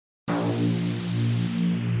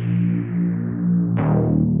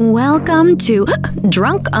Welcome to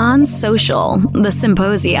Drunk on Social, the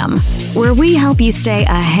symposium, where we help you stay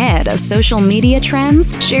ahead of social media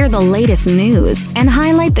trends, share the latest news, and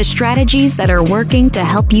highlight the strategies that are working to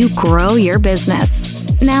help you grow your business.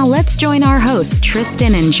 Now let's join our hosts,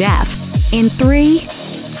 Tristan and Jeff, in 3, 2,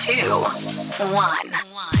 1.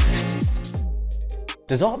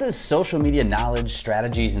 Does all this social media knowledge,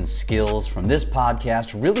 strategies, and skills from this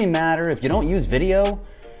podcast really matter if you don't use video?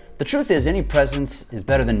 The truth is, any presence is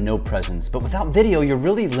better than no presence, but without video, you're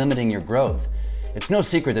really limiting your growth. It's no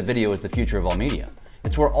secret that video is the future of all media.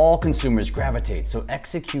 It's where all consumers gravitate, so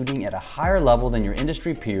executing at a higher level than your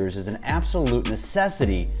industry peers is an absolute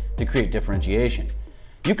necessity to create differentiation.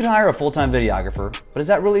 You can hire a full-time videographer, but is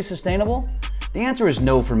that really sustainable? The answer is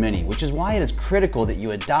no for many, which is why it is critical that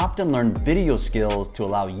you adopt and learn video skills to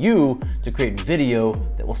allow you to create video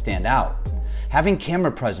that will stand out. Having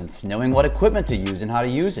camera presence, knowing what equipment to use and how to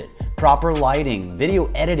use it, proper lighting, video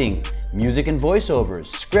editing, music and voiceovers,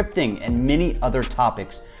 scripting, and many other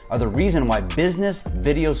topics are the reason why Business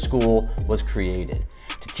Video School was created.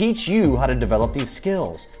 To teach you how to develop these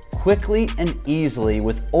skills quickly and easily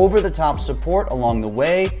with over-the-top support along the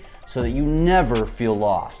way so that you never feel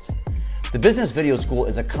lost. The Business Video School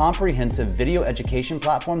is a comprehensive video education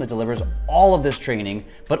platform that delivers all of this training,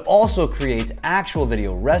 but also creates actual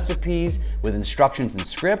video recipes with instructions and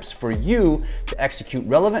scripts for you to execute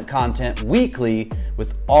relevant content weekly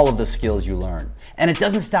with all of the skills you learn. And it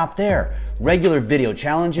doesn't stop there. Regular video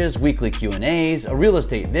challenges, weekly Q&As, a real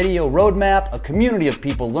estate video roadmap, a community of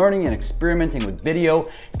people learning and experimenting with video,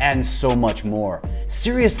 and so much more.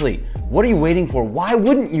 Seriously, what are you waiting for? Why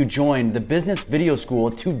wouldn't you join the Business Video School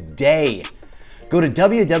today? Go to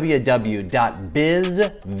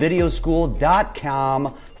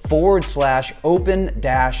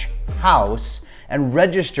www.bizvideoschool.com/open-house and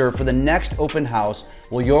register for the next open house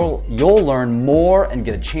where you'll learn more and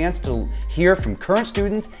get a chance to hear from current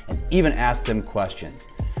students and even ask them questions.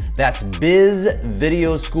 That's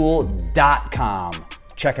bizvideoschool.com.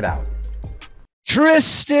 Check it out.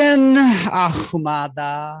 Tristan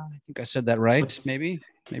Ahumada. I think I said that right. Maybe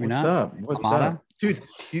What's not. Up? What's Ahumada? up? Dude,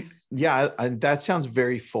 that sounds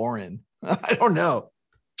very foreign. I don't know.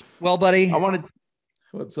 Well, buddy,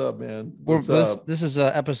 What's up, man? This is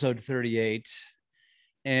episode 38.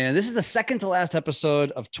 And this is the second to last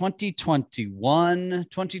episode of 2021.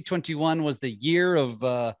 2021 was the year of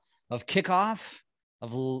kickoff,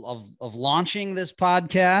 of launching this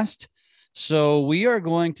podcast. So we are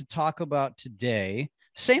going to talk about today,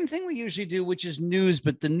 same thing we usually do, which is news,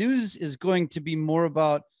 but the news is going to be more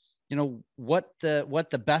about, what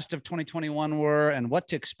the best of 2021 were and what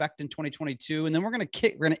to expect in 2022. And then we're going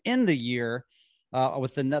to end the year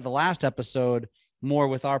with the last episode more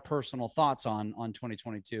with our personal thoughts on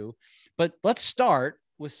 2022. But let's start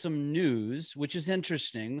with some news, which is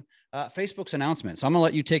interesting. Facebook's announcement. So I'm gonna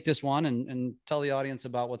let you take this one and tell the audience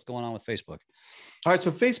about what's going on with Facebook. All right.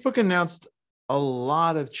 So Facebook announced a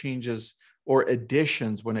lot of changes or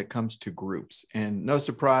additions when it comes to groups. And no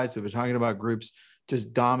surprise if we're talking about groups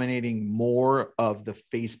just dominating more of the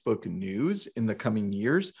Facebook news in the coming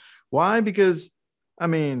years. Why? Because,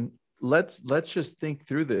 let's just think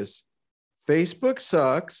through this. Facebook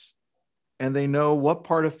sucks, and they know what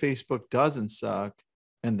part of Facebook doesn't suck,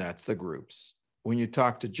 and that's the groups. When you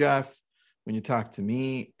talk to Jeff, when you talk to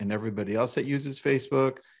me and everybody else that uses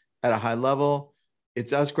Facebook at a high level,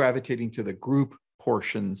 it's us gravitating to the group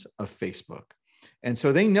portions of Facebook. And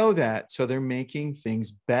so they know that, so they're making things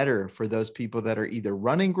better for those people that are either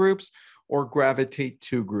running groups or gravitate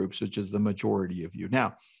to groups, which is the majority of you.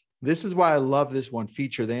 Now, this is why I love this one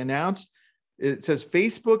feature they announced. It says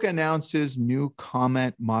Facebook announces new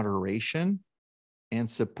comment moderation and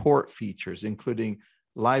support features, including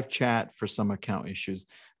live chat for some account issues.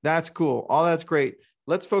 That's cool. All that's great.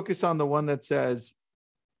 Let's focus on the one that says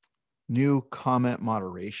new comment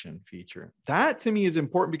moderation feature. That to me is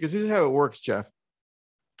important because this is how it works, Jeff.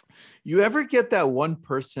 You ever get that one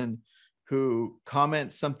person who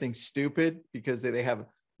comments something stupid because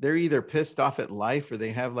they're either pissed off at life or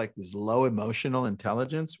they have like this low emotional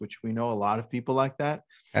intelligence, which we know a lot of people like that.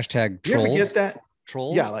 Hashtag trolls. You ever get that?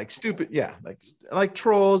 Trolls? Yeah, like stupid. Yeah, like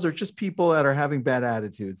trolls or just people that are having bad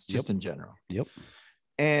attitudes just in general. Yep.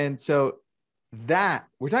 And so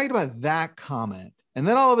we're talking about that comment. And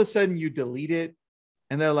then all of a sudden you delete it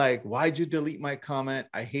and they're like, why'd you delete my comment?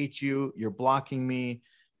 I hate you. You're blocking me.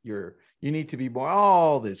 You need to be more,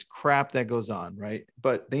 all this crap that goes on, right?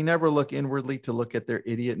 But they never look inwardly to look at their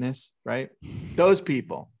idiotness, right? Those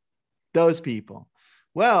people.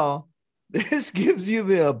 Well, this gives you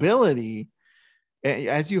the ability,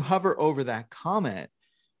 as you hover over that comment,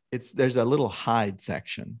 there's a little hide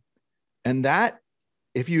section. And that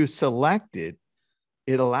if you select it,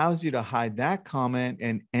 it allows you to hide that comment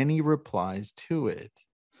and any replies to it.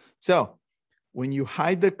 So when you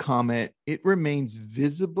hide the comment, it remains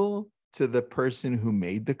visible to the person who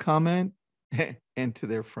made the comment and to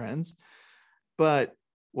their friends. But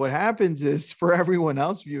what happens is, for everyone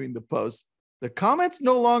else viewing the post, the comment's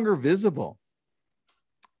no longer visible.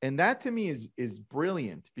 And that to me is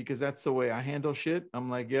brilliant, because that's the way I handle shit. I'm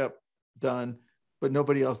like, yep, done. But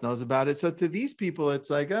nobody else knows about it. So to these people, it's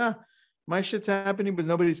like, my shit's happening, but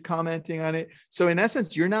nobody's commenting on it. So in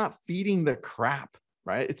essence, you're not feeding the crap,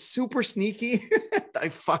 right? It's super sneaky. I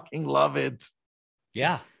fucking love it.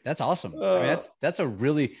 Yeah, that's awesome. I mean, that's a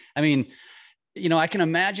really, I mean, you know, I can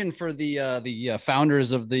imagine for the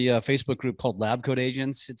founders of the Facebook group called Lab Code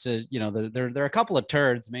Agents. It's a, you know, they're a couple of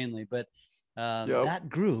turds mainly, but that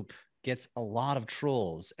group gets a lot of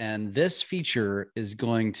trolls, and this feature is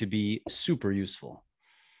going to be super useful.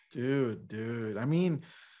 Dude. I mean,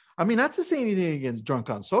 not to say anything against Drunk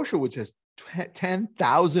on Social, which has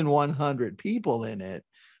 10,100 people in it.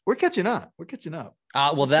 We're catching up.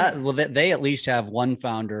 Well, they at least have one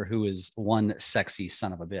founder who is one sexy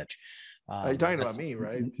son of a bitch. You're talking about me,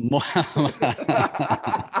 right?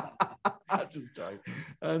 I'm just talking.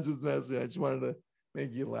 I'm just messing. I just wanted to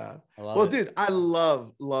make you laugh. Dude, I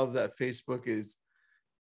love that Facebook is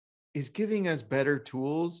giving us better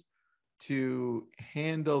tools to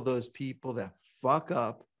handle those people that fuck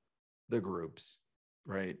up the groups,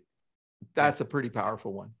 right? That's a pretty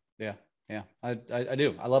powerful one. Yeah, I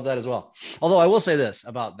do. I love that as well. Although I will say this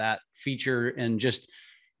about that feature and just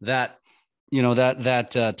that, you know,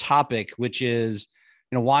 that topic, which is,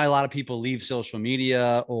 you know, why a lot of people leave social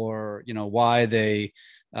media, or, you know, why they,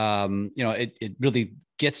 you know, it really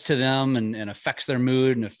gets to them and affects their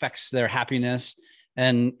mood and affects their happiness.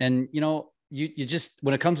 And, you know, you just,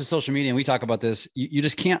 when it comes to social media, and we talk about this, you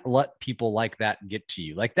just can't let people like that get to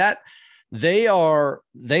you like that. They are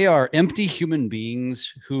empty human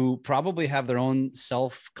beings who probably have their own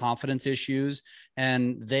self-confidence issues,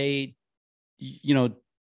 and they, you know,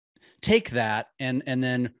 take that and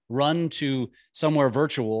then run to somewhere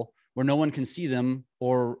virtual where no one can see them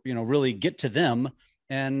or, you know, really get to them.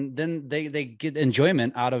 And then they get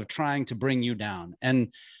enjoyment out of trying to bring you down.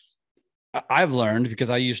 And I've learned, because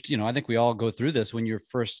I used to, you know, I think we all go through this when you're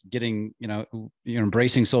first getting, you're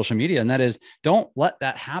embracing social media, and that is, don't let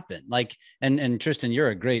that happen. Like, and Tristan, you're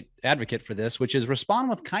a great advocate for this, which is respond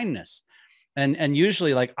with kindness. And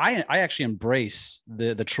usually, like, I actually embrace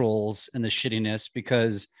the trolls and the shittiness,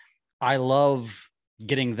 because I love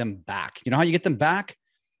getting them back. You know how you get them back?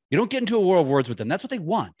 You don't get into a war of words with them. That's what they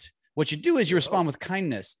want. What you do is you respond with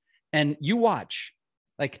kindness, and you watch.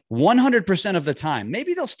 Like 100% of the time,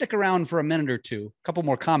 maybe they'll stick around for a minute or two, a couple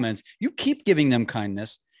more comments. You keep giving them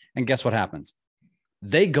kindness, and guess what happens?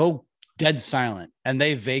 They go dead silent and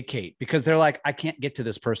they vacate, because they're like, I can't get to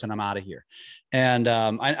this person. I'm out of here. And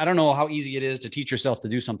I don't know how easy it is to teach yourself to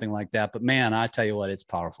do something like that, but man, I tell you what, it's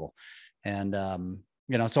powerful. And,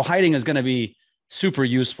 so hiding is going to be super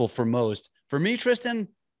useful for most. For me, Tristan,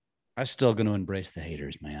 I'm still going to embrace the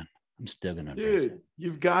haters, man. I'm still going to embrace it.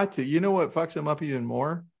 You've got to. You know what fucks them up even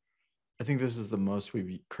more? I think this is the most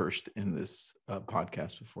we've cursed in this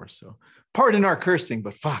podcast before. So pardon our cursing,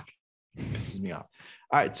 but fuck, it pisses me off.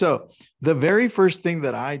 All right. So the very first thing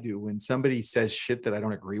that I do when somebody says shit that I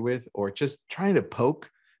don't agree with, or just trying to poke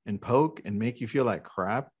and make you feel like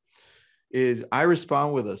crap, is I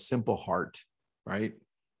respond with a simple heart, right?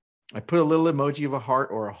 I put a little emoji of a heart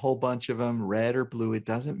or a whole bunch of them, red or blue, it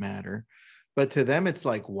doesn't matter. But to them, it's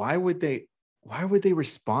like, why would they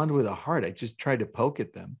respond with a heart? I just tried to poke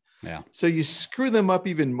at them. Yeah. So you screw them up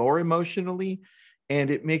even more emotionally, and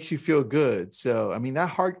it makes you feel good. So, I mean, that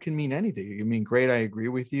heart can mean anything. It can mean, great, I agree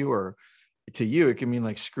with you. Or to you, it can mean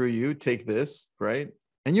like, screw you, take this, right?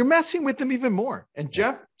 And you're messing with them even more. And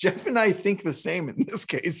Jeff and I think the same in this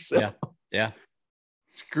case. So. Yeah.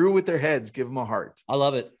 Screw with their heads, give them a heart. I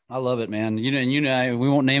love it, man. We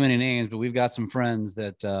won't name any names, but we've got some friends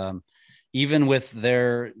that, even with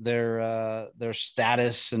their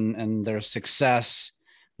status and their success,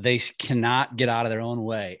 they cannot get out of their own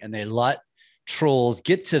way, and they let trolls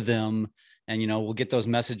get to them. And, we'll get those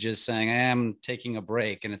messages saying, I'm taking a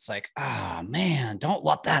break. And it's like, man, don't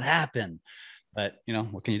let that happen. But,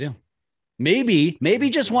 what can you do? Maybe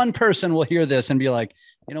just one person will hear this and be like,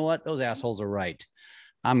 you know what? Those assholes are right.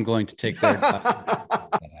 I'm going to take their that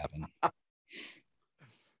happen.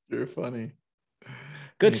 You're funny.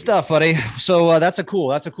 Good stuff, buddy. So that's a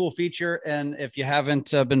cool feature. And if you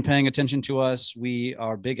haven't been paying attention to us, we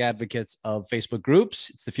are big advocates of Facebook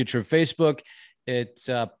groups. It's the future of Facebook. It's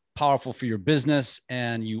powerful for your business,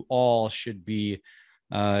 and you all should be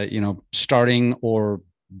starting or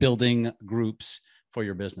building groups for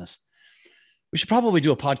your business. We should probably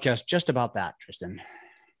do a podcast just about that, Tristan.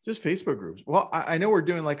 Just Facebook groups. Well, I know we're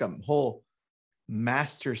doing like a whole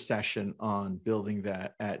master session on building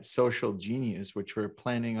that at Social Genius, which we're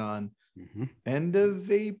planning on end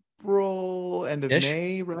of April, end of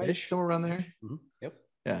May, right? Ish. Somewhere around there. Yep.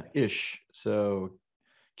 Yeah, ish. So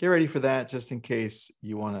get ready for that, just in case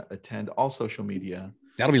you want to attend all social media.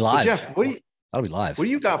 That'll be live. But Jeff, that'll be live. What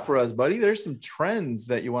do you got for us, buddy? There's some trends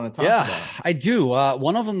that you want to talk about. Yeah, I do.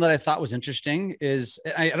 One of them that I thought was interesting is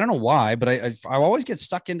I don't know why, but I always get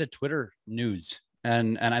stuck into Twitter news,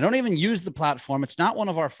 and I don't even use the platform. It's not one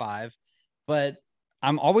of our 5, but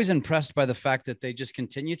I'm always impressed by the fact that they just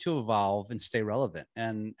continue to evolve and stay relevant.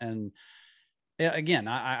 And again,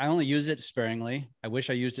 I only use it sparingly. I wish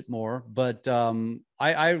I used it more, but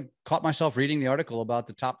I caught myself reading the article about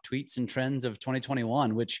the top tweets and trends of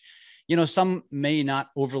 2021, which, some may not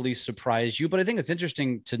overly surprise you, but I think it's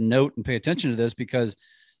interesting to note and pay attention to this because,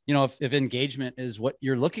 if engagement is what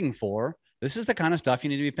you're looking for, this is the kind of stuff you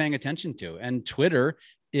need to be paying attention to. And Twitter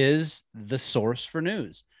is the source for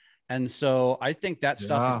news. And so I think that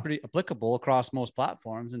stuff is pretty applicable across most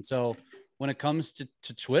platforms. And so when it comes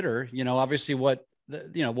to Twitter, obviously what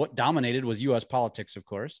dominated was US politics, of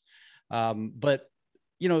course. But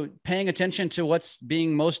paying attention to what's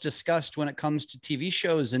being most discussed when it comes to TV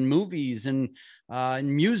shows and movies and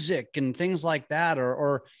music and things like that,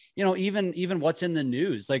 or even what's in the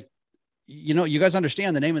news. Like, you guys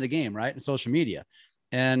understand the name of the game, right? In social media,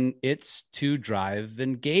 and it's to drive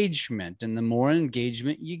engagement. And the more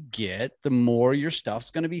engagement you get, the more your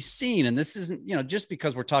stuff's going to be seen. And this isn't, just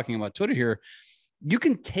because we're talking about Twitter here, you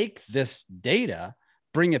can take this data,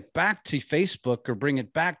 bring it back to Facebook or bring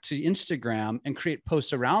it back to Instagram and create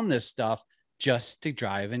posts around this stuff just to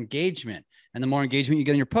drive engagement. And the more engagement you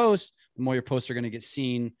get in your posts, the more your posts are going to get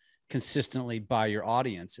seen consistently by your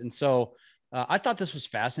audience. And so I thought this was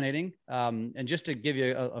fascinating. And just to give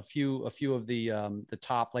you a few of the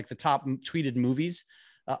top tweeted movies.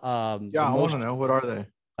 I want to know, what are they?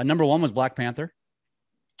 Number 1 was Black Panther.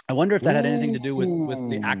 I wonder if that had anything to do with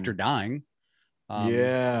the actor dying.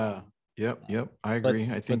 Yep. I agree.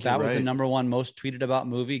 I think that was the number 1 most tweeted about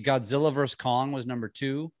movie. Godzilla vs. Kong was number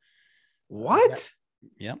 2. What?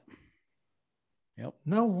 Yep.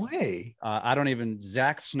 No way.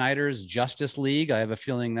 Zack Snyder's Justice League. I have a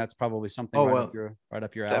feeling that's probably something right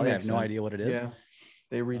up your alley. I have no idea what it is. Yeah.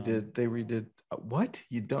 They redid. What?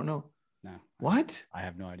 You don't know? No. What? I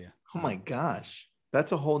have no idea. Oh my gosh.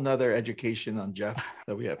 That's a whole nother education on Jeff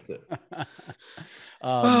that we have to.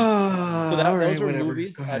 Those were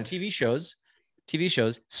movies, TV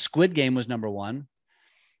shows. Squid Game was number 1.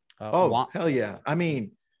 Hell yeah. I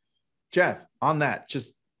mean, Jeff, on that,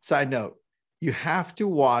 just side note, you have to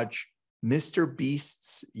watch Mr.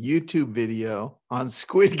 Beast's YouTube video on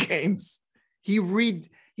Squid Games. He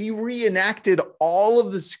reenacted all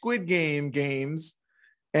of the Squid Game games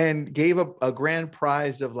and gave a grand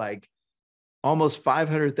prize of like almost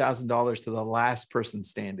 $500,000 to the last person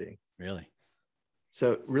standing. Really?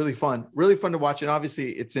 So really fun to watch. And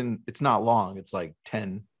obviously it's not long. It's like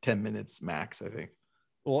 10 minutes max, I think.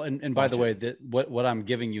 Well, and by the way, what I'm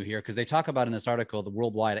giving you here, because they talk about in this article, the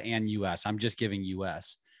worldwide and US, I'm just giving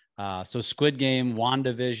US. So Squid Game,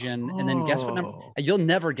 WandaVision, and then guess what number? You'll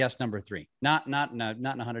never guess number 3. Not in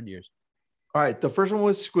 100 years. All right. The first one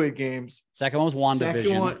was Squid Games. Second one was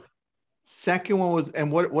WandaVision. Second one was,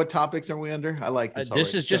 and what topics are we under? I like this.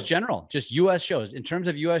 This is just general, just US shows. In terms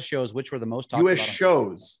of US shows, which were the most talked about? US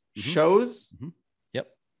shows. Shows? Mm-hmm. Yep.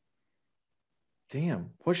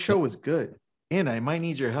 Damn. What show was good? And I might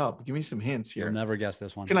need your help. Give me some hints here. You'll never guess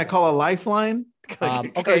this one. Can I call a lifeline?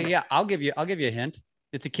 Okay, yeah, I'll give you a hint.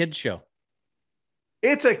 It's a kids show.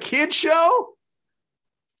 It's a kid show?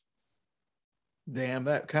 Damn,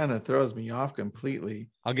 that kind of throws me off completely.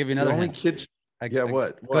 I'll give you another hint. Kid.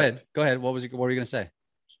 What? Go ahead. What were you going to say?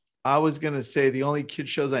 I was going to say the only kid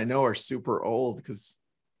shows I know are super old because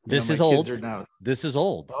this is old. This is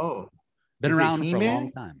old. Oh, been around for a long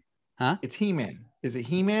time. Huh? It's He-Man. Is it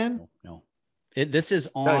He-Man? No. This is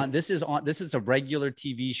a regular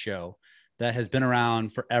TV show that has been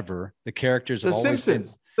around forever. The characters The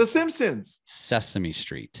Simpsons. The Simpsons. Sesame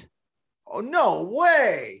Street. Oh, no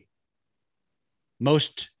way.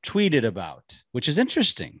 Most tweeted about, which is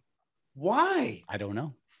interesting. Why? I don't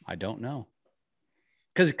know.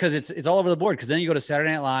 Because it's all over the board. Because then you go to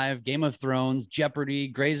Saturday Night Live, Game of Thrones, Jeopardy,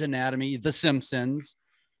 Grey's Anatomy, The Simpsons,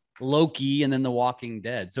 Loki, and then The Walking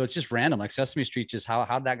Dead. So it's just random. Like Sesame Street, just how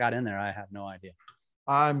that got in there, I have no idea.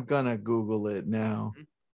 I'm gonna Google it now.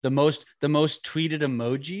 The most tweeted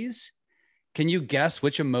emojis. Can you guess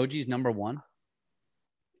which emoji is number 1?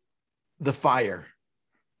 The fire.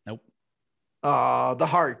 Nope. The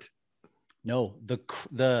heart. No,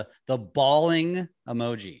 the bawling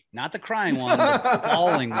emoji, not the crying one, the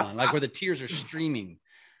bawling one, like where the tears are streaming.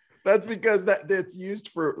 That's because that's used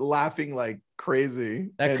for laughing like crazy.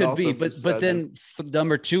 That could be, but then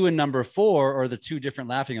number 2 and number 4 are the 2 different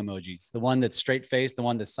laughing emojis. The one that's straight faced, the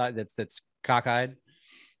one that's cockeyed.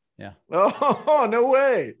 Yeah. Oh, no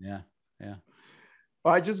way. Yeah.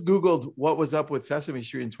 Well, I just Googled what was up with Sesame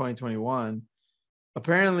Street in 2021.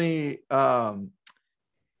 Apparently,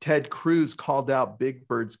 Ted Cruz called out Big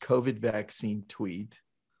Bird's COVID vaccine tweet.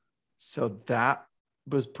 So that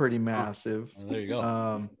was pretty massive. Oh, there you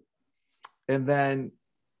go. And then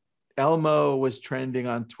Elmo was trending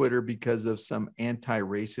on Twitter because of some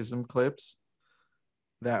anti-racism clips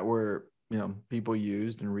that were, people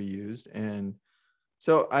used and reused. And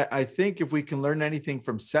so I think if we can learn anything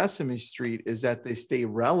from Sesame Street is that they stay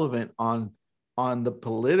relevant on the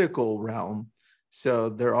political realm. So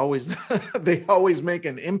they're always, they always make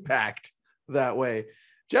an impact that way.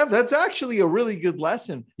 Jeff, that's actually a really good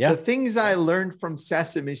lesson. Yeah. The things I learned from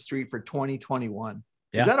Sesame Street for 2021.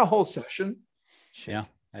 Yeah. Is that a whole session? Shit. Yeah.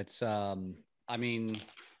 It's, I mean,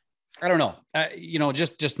 I don't know.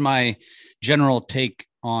 Just my general take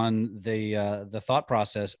on the thought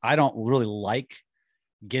process. I don't really like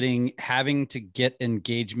having to get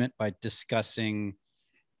engagement by discussing,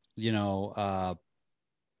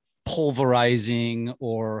 pulverizing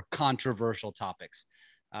or controversial topics.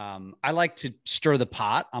 I like to stir the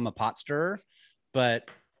pot. I'm a pot stirrer, but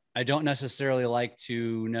I don't necessarily like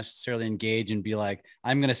to engage and be like,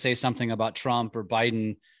 I'm going to say something about Trump or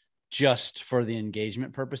Biden just for the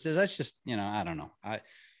engagement purposes. That's just, I don't know.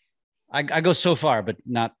 I go so far, but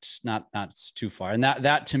not too far. And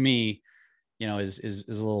that to me, is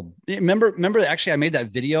a little, remember actually I made that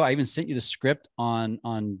video. I even sent you the script on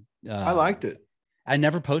I liked it. I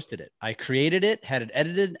never posted it. I created it, had it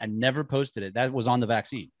edited. I never posted it. That was on the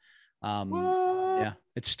vaccine. Yeah,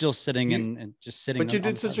 it's still sitting and just sitting. But you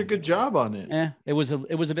did such a good job on it. Yeah, it was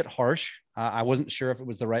a bit harsh. I wasn't sure if it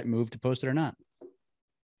was the right move to post it or not.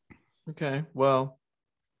 Okay, well,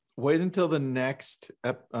 wait until the next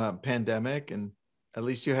pandemic, and at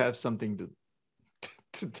least you have something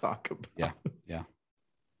to talk about. Yeah.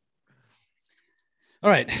 All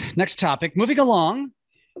right, next topic. Moving along.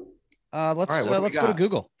 Let's go to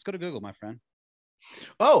Google. Let's go to Google, my friend.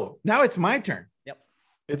 Oh, now it's my turn. Yep.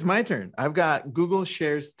 It's my turn. I've got Google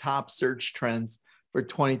shares top search trends for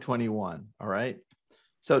 2021. All right.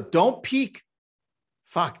 So don't peek.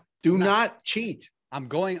 Do not cheat. I'm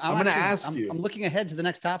going to ask you. I'm looking ahead to the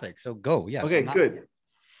next topic. So go. Yes. Okay, good.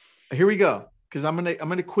 Here we go. Because I'm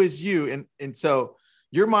gonna quiz you. And so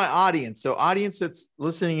you're my audience. So audience that's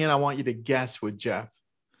listening in, I want you to guess with Jeff.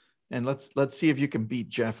 And let's see if you can beat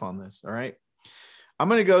Jeff on this. All right. I'm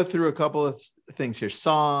going to go through a couple of things here,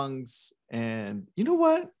 songs, and you know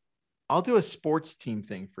what? I'll do a sports team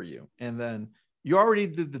thing for you. And then you already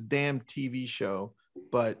did the damn TV show,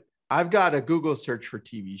 but I've got a Google search for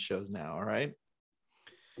TV shows now. All right.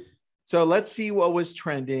 So let's see what was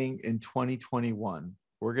trending in 2021.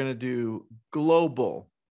 We're going to do global.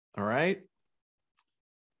 All right.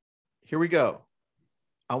 Here we go.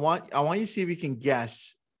 I want you to see if you can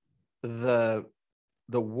guess the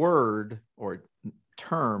word or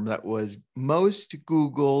term that was most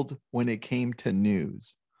Googled when it came to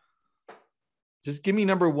news. Just give me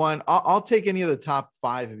number one. I'll take any of the top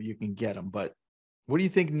 5 if you can get them. But what do you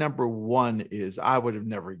think number 1 is? I would have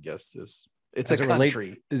never guessed this. It's a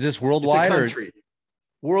country. Is this worldwide? It's a country.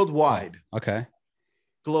 Worldwide. Oh, okay.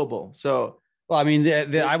 Global. So. Well, I mean,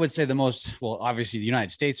 I would say the most, obviously the United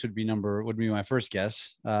States would be my first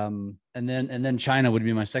guess. And then China would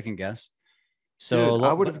be my second guess. So dude,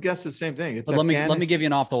 I would have guessed the same thing. Let me give you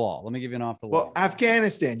an off the wall. Well,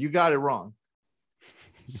 Afghanistan, you got it wrong.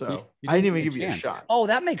 So I didn't even give you a shot. Oh,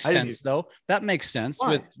 that makes sense though. That makes sense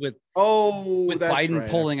with Biden right.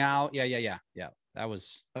 Pulling out. Yeah. That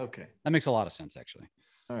was okay. That makes a lot of sense actually.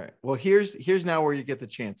 All right. Well, here's now where you get the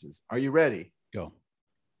chances. Are you ready? Go.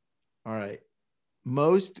 All right.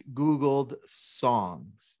 Most Googled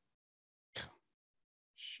songs.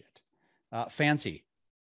 Shit. Fancy.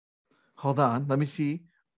 Hold on. Let me see.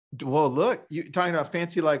 Well, look, you're talking about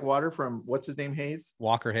Fancy Like Water from what's his name? Hayes?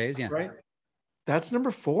 Walker Hayes. Yeah. Right. That's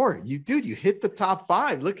number 4. You hit the top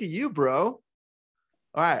 5. Look at you, bro.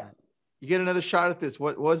 All right. You get another shot at this.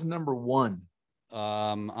 What was number 1?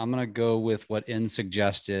 I'm going to go with what In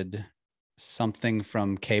suggested, something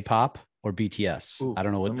from K-pop or BTS. Ooh, I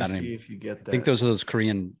don't know what let that me see means. if you get that. I think those are this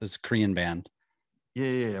Korean band.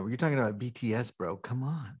 Yeah. Well, you're talking about BTS, bro. Come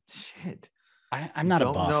on. Shit. I'm not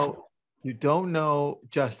a buff. You don't know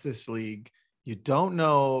Justice League. You don't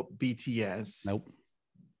know BTS. Nope.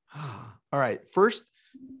 All right. First,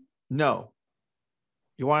 no.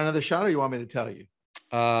 You want another shot or you want me to tell you?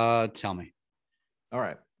 Tell me. All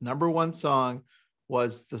right. Number one song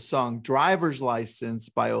was the song Driver's License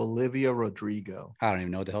by Olivia Rodrigo. I don't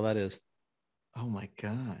even know what the hell that is. Oh my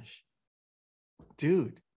gosh.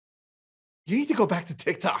 Dude, you need to go back to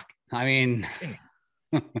TikTok. I mean,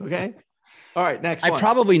 Okay. All right. Next I one.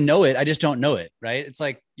 probably know it. I just don't know it. Right. It's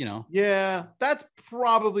like, Yeah, that's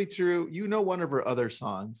probably true. You know one of her other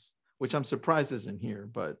songs, which I'm surprised isn't here,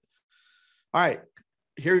 but all right.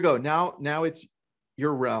 Here we go. Now it's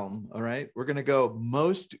your realm. All right. We're going to go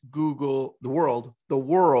most the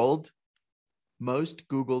world most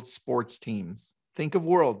Googled sports teams. Think of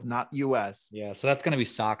world, not US. yeah. So that's going to be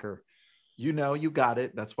soccer. You know, you got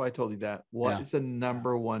it. That's why I told you that. What Yeah. is the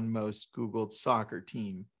number one most Googled soccer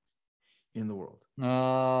team in the world?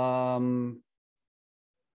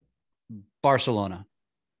 Barcelona,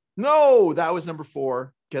 No, that was number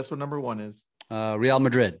 4. Guess what number 1 is? Real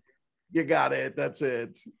Madrid. You got it. That's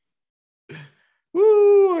it.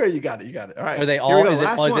 Woo! You got it. You got it. All right. Are they Here we all? go. Is it?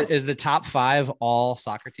 Last Oh, one. is the top 5 all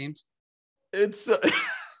soccer teams? It's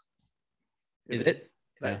Is it?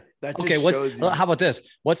 That just Okay. shows you. How about this?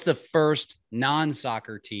 What's the first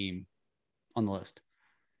non-soccer team on the list?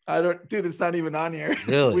 Dude, it's not even on here.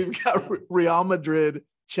 Really? We've got Real Madrid,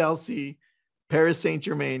 Chelsea, Paris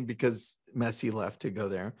Saint-Germain because Messi left to go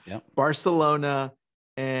there. Yep. Barcelona,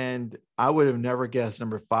 and I would have never guessed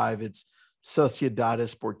number 5. It's Sociedad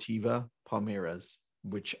Esportiva Palmeiras,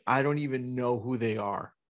 which I don't even know who they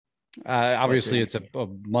are. Obviously, Okay. it's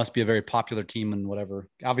must be a very popular team and whatever.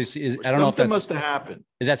 Obviously, I don't know if Something that's must have happened.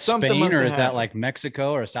 is that Something Spain must or have is that happened. like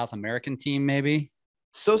Mexico or a South American team? Maybe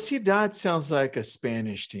Sociedad sounds like a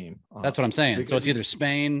Spanish team. that's what I'm saying. So because it's either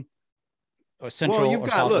Spain or Central you've or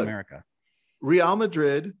got- South look. America. Real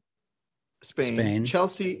Madrid, Spain, Spain.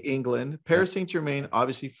 Chelsea, England, Paris Saint-Germain,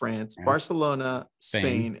 obviously France, France. Barcelona,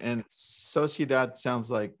 Spain. Spain, and Sociedad sounds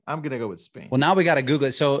like I'm going to go with Spain. Well, now we got to Google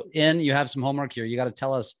it. So, you have some homework here. You got to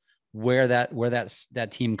tell us where that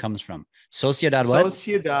team comes from. Sociedad what?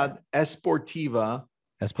 Sociedad Esportiva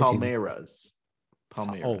Esportivo. Palmeiras.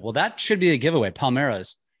 Oh, well, that should be a giveaway.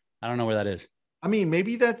 Palmeiras. I don't know where that is. I mean,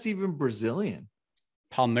 maybe that's even Brazilian.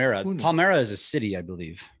 Palmera. Who knows? Palmera is a city, I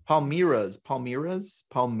believe. Palmeiras,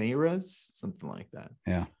 something like that.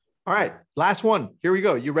 Yeah. All right, last one. Here we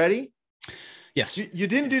go. You ready? Yes. You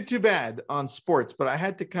didn't do too bad on sports, but I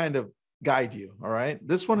had to kind of guide you. All right.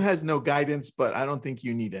 This one has no guidance, but I don't think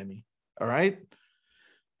you need any. All right.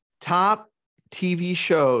 Top TV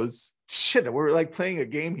shows. Shit, we're like playing a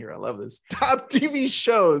game here. I love this. Top TV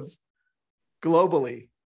shows globally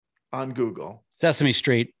on Google. Sesame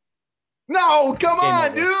Street. No, come Game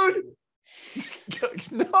on, over. dude.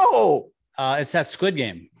 No. It's that Squid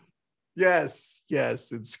Game, Yes,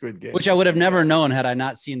 it's Squid Game. which I would have never known had I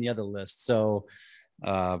not seen the other list. So,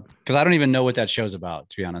 because I don't even know what that show's about,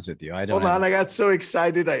 to be honest with you. I don't. Hold on, I got so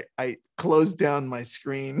excited. I closed down my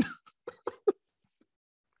screen.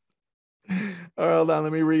 All right, hold on.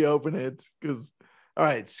 Let me reopen it. All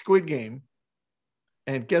right, Squid Game.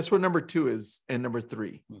 And guess what number 2 is and number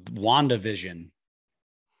 3? WandaVision.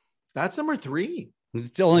 That's number 3.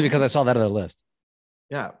 It's only because I saw that other list.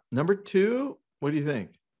 Yeah. Number 2, what do you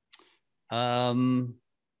think? Beavis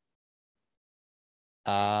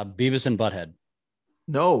and Butthead.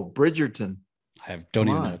 No, Bridgerton. Don't Come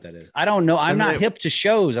even on. know what that is. I don't know. I'm And not then- hip to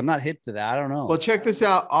shows. I'm not hip to that. I don't know. Well, check this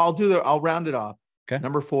out. I'll round it off. Okay.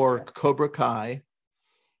 Number 4, Cobra Kai.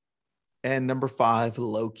 And number 5,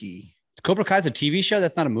 Loki. Cobra Kai is a TV show.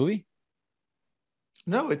 That's not a movie.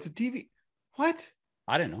 No, it's a TV. What?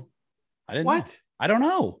 I didn't know. I didn't. What? Know. I don't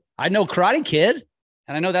know. I know Karate Kid,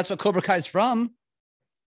 and I know that's what Cobra Kai is from.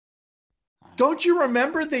 Don't you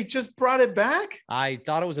remember they just brought it back? I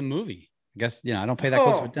thought it was a movie. I guess I don't pay that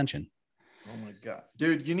close of Oh. attention. Oh my God.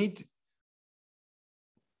 Dude, you need to.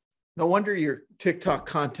 No wonder your TikTok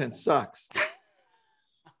content sucks.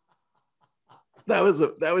 That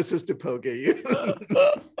was just a poke at you.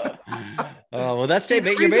 Oh well, that's See, the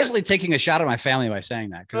you're reason- basically taking a shot at my family by saying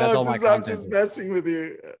that because that's all my I'm content. just is. messing with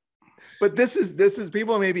you. But this is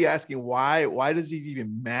people may be asking why does it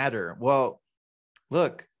even matter? Well,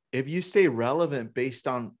 look, if you stay relevant based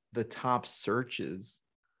on the top searches,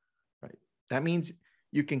 right? That means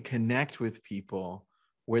you can connect with people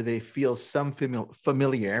where they feel some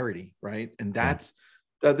familiarity, right? And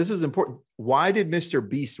this is important. Why did Mr.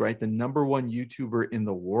 Beast, right, the number 1 YouTuber in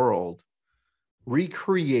the world,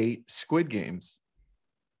 recreate Squid Games?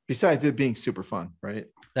 Besides it being super fun, right?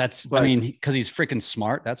 I mean, because he's freaking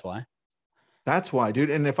smart. That's why. That's why, dude.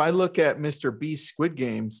 And if I look at Mr. Beast Squid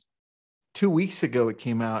Games, 2 weeks ago, it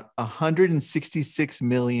came out 166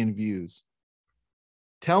 million views.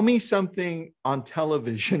 Tell me something on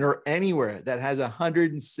television or anywhere that has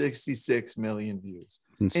 166 million views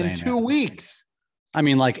It's insane. in 2 weeks. I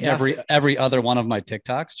mean, like Nothing. every other one of my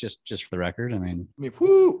TikToks, just for the record. I mean,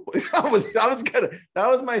 Whoo, that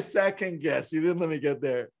was my second guess. You didn't let me get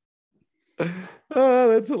there. Oh,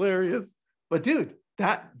 that's hilarious. But dude,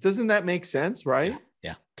 doesn't that make sense, right?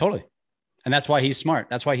 yeah, totally. And that's why he's smart.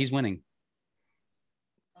 That's why he's winning.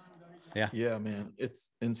 Yeah, man, it's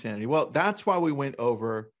insanity. Well, that's why we went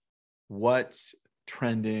over what's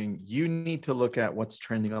trending. You need to look at what's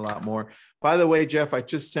trending a lot more. By the way, Jeff, I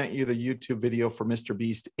just sent you the YouTube video for Mr.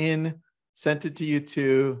 Beast sent it to you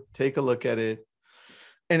too. Take a look at it.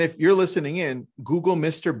 And if you're listening in, Google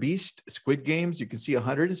Mr. Beast Squid Games. You can see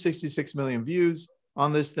 166 million views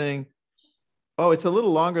on this thing. Oh, it's a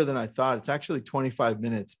little longer than I thought. It's actually 25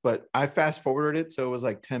 minutes, but I fast forwarded it. So it was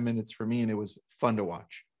like 10 minutes for me and it was fun to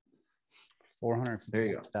watch.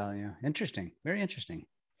 456,000. Yeah. Interesting. Very interesting.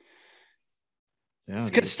 Yeah,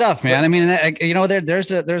 It's good stuff, man. I mean,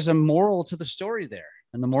 there's a moral to the story there.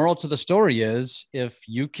 And the moral to the story is if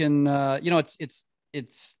you can,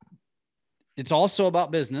 it's also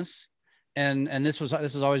about business. And this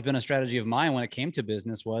has always been a strategy of mine when it came to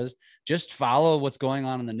business was just follow what's going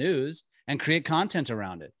on in the news and create content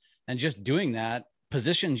around it. And just doing that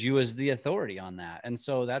positions you as the authority on that. And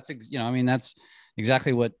so that's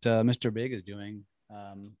exactly what Mr. Big is doing.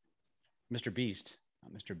 Mr. Beast,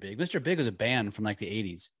 not Mr. Big. Mr. Big was a band from like the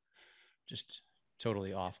 80s. Just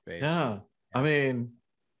totally off base. Yeah. I mean,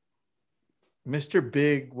 Mr.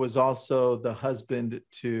 Big was also the husband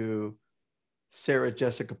to Sarah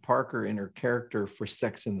Jessica Parker in her character for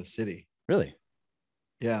Sex and the City. Really?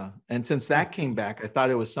 Yeah. And since that came back, I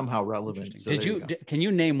thought it was somehow relevant. So can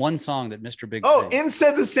you name one song that Mr. Big sang? sang? In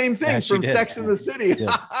said the same thing from Sex and the City.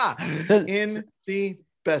 So, in the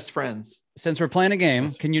Best Friends. Since we're playing a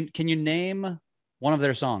game, can you name one of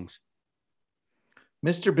their songs?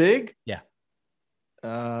 Mr. Big? Yeah.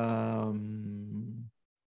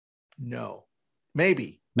 No.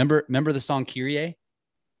 Maybe. Remember the song Kyrie?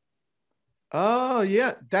 Oh,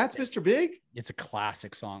 yeah. That's Mr. Big? It's a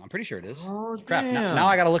classic song. I'm pretty sure it is. Oh, crap. damn. Now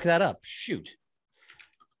I got to look that up. Shoot.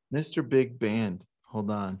 Mr. Big Band.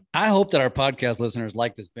 Hold on. I hope that our podcast listeners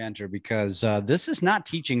like this banter because this is not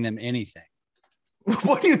teaching them anything.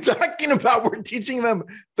 What are you talking about? We're teaching them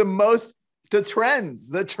the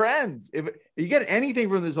trends. If you get anything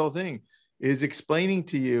from this whole thing, is explaining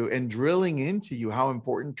to you and drilling into you how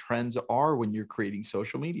important trends are when you're creating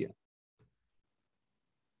social media.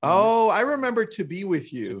 Oh, I remember To Be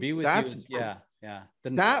With You. To Be With You. Yeah.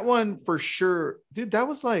 That one for sure. Dude, that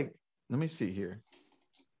was like, let me see here.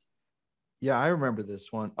 Yeah, I remember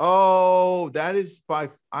this one. Oh,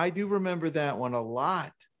 I do remember that one a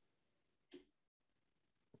lot.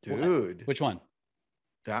 Dude. Which one?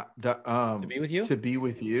 To Be With You? To Be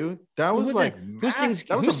With You. That was like who sings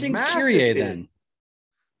Kyrie hit. then?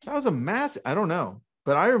 That was a massive, I don't know.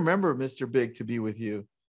 But I remember Mr. Big, To Be With You.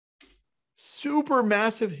 Super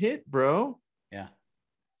massive hit, bro. Yeah,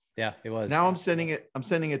 it was. Now I'm sending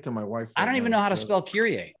it to my wife. I don't even know how to spell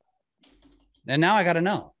Kyrie. And now I got to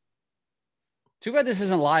know. Too bad this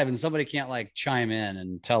isn't live and somebody can't like chime in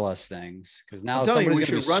and tell us things. Because now we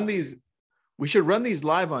should run these. We should run these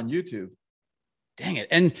live on YouTube. Dang it.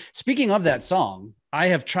 And speaking of that song, I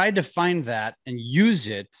have tried to find that and use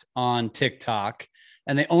it on TikTok,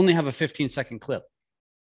 and they only have a 15-second clip.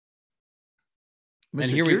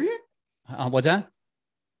 Mr. Kyrie? What's that?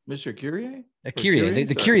 Mr. Kyrie? Kyrie,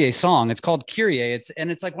 the Kyrie song. It's called Kyrie. It's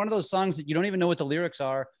like one of those songs that you don't even know what the lyrics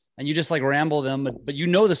are, and you just like ramble them, but you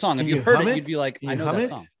know the song. If you heard it, you'd be like, I know that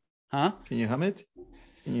song. Huh? Can you hum it?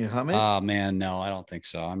 Oh man, no, I don't think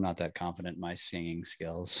so. I'm not that confident in my singing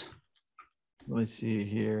skills. Let me see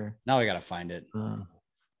here. Now I gotta find it.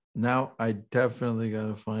 Now I definitely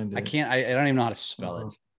gotta find it. I can't. I don't even know how to spell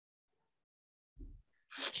it.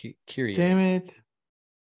 Kyrie. Damn it.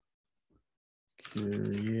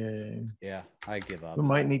 Kyrie. Yeah, I give up. We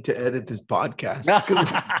might need to edit this podcast.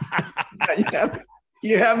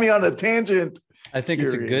 You have me on a tangent. I think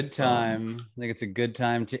it's a good time. I think it's a good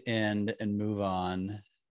time to end and move on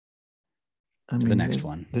to the next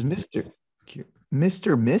one. There's Mr.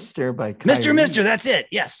 by Kyrie. Mr. That's it.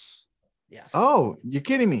 Yes. Oh, you're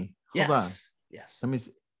kidding me. Hold on. Yes. Let me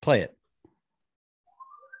see. Play it.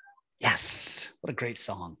 Yes. What a great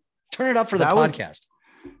song. Turn it up for the podcast.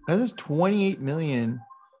 That is 28 million.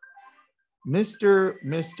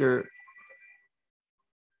 Mr.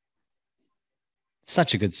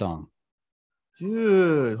 Such a good song.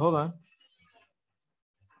 Dude, hold on.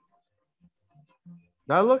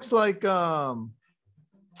 That looks like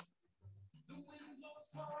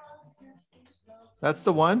That's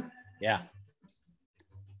the one? Yeah.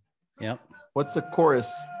 Yep. What's the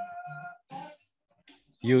chorus?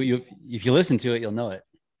 You if you listen to it, you'll know it.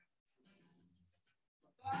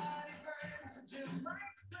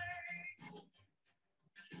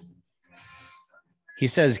 He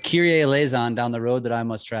says, Kyrie eleison, down the road that I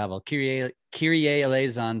must travel. Kyrie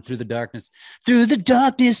eleison, through the darkness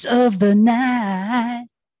of the night.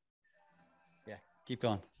 Yeah, keep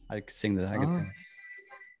going. I can sing that. I can sing.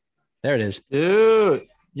 There it is. Dude,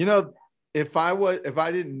 you know, if I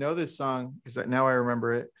didn't know this song, because now I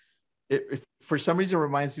remember it, it for some reason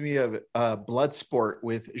reminds me of Bloodsport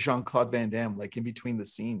with Jean-Claude Van Damme, like in between the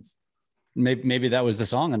scenes. Maybe that was the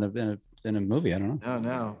song in a movie. I don't know.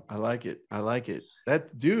 No, I like it.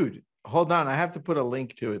 That dude. Hold on, I have to put a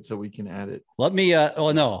link to it so we can add it. Let me.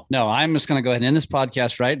 No. I'm just going to go ahead and end this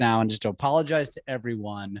podcast right now and just apologize to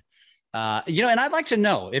everyone. And I'd like to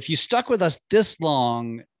know, if you stuck with us this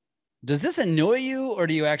long, does this annoy you or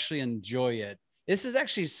do you actually enjoy it? This is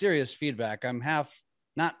actually serious feedback. I'm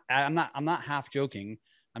not half joking.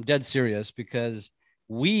 I'm dead serious because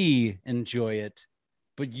we enjoy it,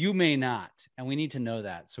 but you may not. And we need to know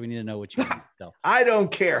that. So we need to know what you think. So I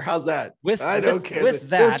don't care. How's that? I don't care. With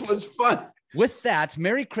that, this was fun. With that,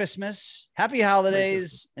 Merry Christmas, Happy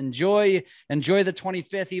Holidays. Enjoy the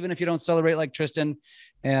 25th, even if you don't celebrate like Tristan.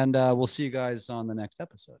 And we'll see you guys on the next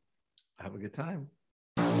episode. Have a good time.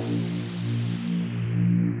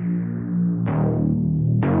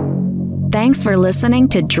 Thanks for listening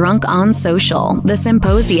to Drunk on Social, the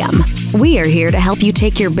symposium. We are here to help you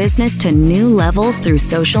take your business to new levels through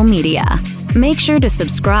social media. Make sure to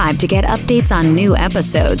subscribe to get updates on new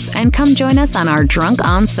episodes and come join us on our Drunk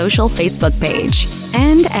on Social Facebook page.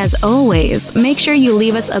 And as always, make sure you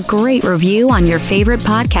leave us a great review on your favorite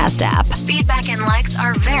podcast app. Feedback and likes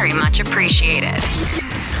are very much appreciated.